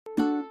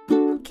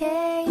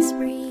case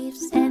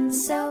briefs, and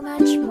so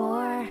much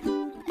more.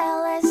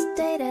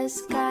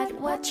 LSData's got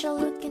what you're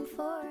looking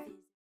for.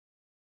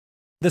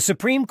 The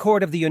Supreme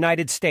Court of the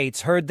United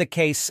States heard the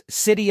case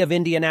City of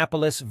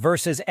Indianapolis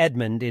versus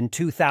Edmond in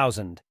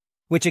 2000,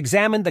 which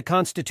examined the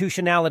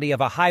constitutionality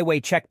of a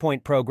highway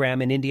checkpoint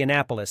program in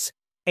Indianapolis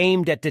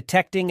aimed at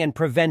detecting and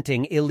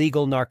preventing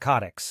illegal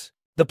narcotics.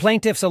 The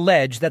plaintiffs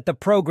allege that the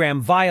program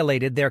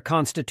violated their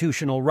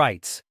constitutional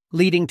rights,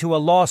 leading to a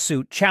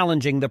lawsuit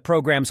challenging the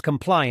program's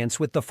compliance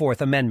with the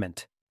Fourth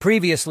Amendment.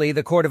 Previously,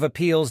 the Court of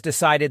Appeals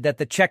decided that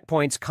the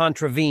checkpoints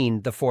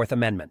contravened the Fourth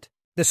Amendment.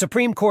 The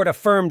Supreme Court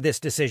affirmed this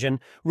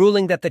decision,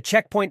 ruling that the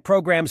checkpoint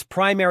program's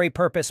primary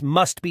purpose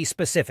must be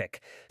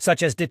specific,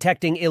 such as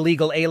detecting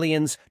illegal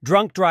aliens,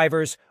 drunk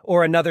drivers,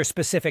 or another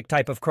specific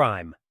type of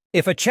crime.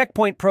 If a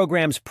checkpoint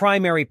program's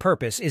primary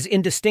purpose is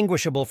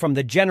indistinguishable from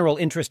the general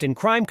interest in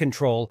crime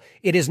control,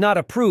 it is not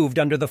approved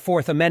under the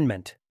Fourth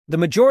Amendment. The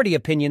majority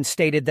opinion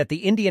stated that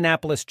the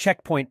Indianapolis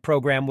checkpoint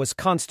program was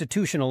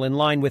constitutional in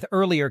line with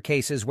earlier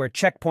cases where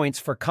checkpoints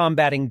for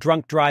combating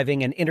drunk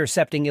driving and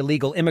intercepting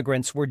illegal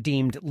immigrants were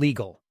deemed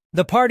legal.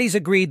 The parties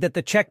agreed that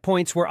the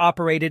checkpoints were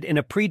operated in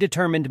a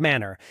predetermined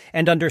manner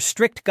and under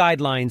strict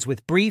guidelines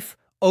with brief,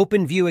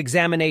 open-view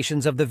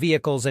examinations of the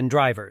vehicles and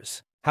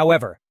drivers.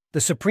 However, the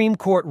Supreme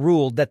Court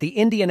ruled that the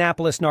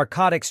Indianapolis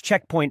narcotics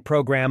checkpoint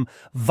program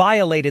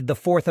violated the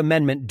Fourth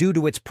Amendment due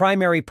to its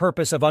primary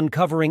purpose of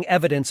uncovering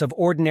evidence of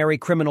ordinary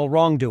criminal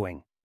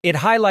wrongdoing. It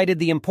highlighted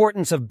the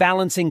importance of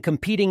balancing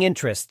competing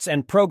interests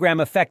and program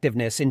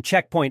effectiveness in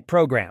checkpoint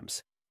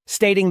programs,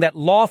 stating that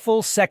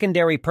lawful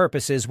secondary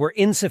purposes were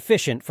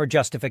insufficient for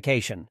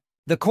justification.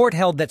 The court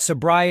held that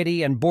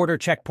sobriety and border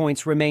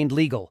checkpoints remained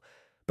legal,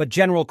 but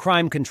general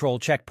crime control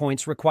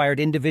checkpoints required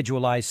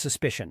individualized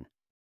suspicion.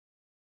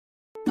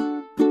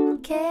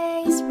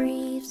 Case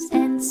briefs,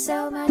 and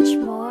so much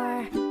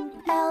more.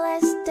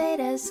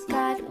 LSData's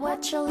got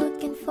what you're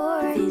looking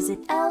for.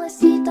 Visit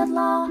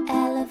LSD.law,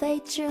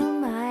 elevate your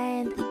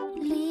mind.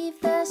 Leave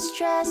the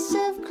stress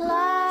of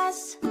climb.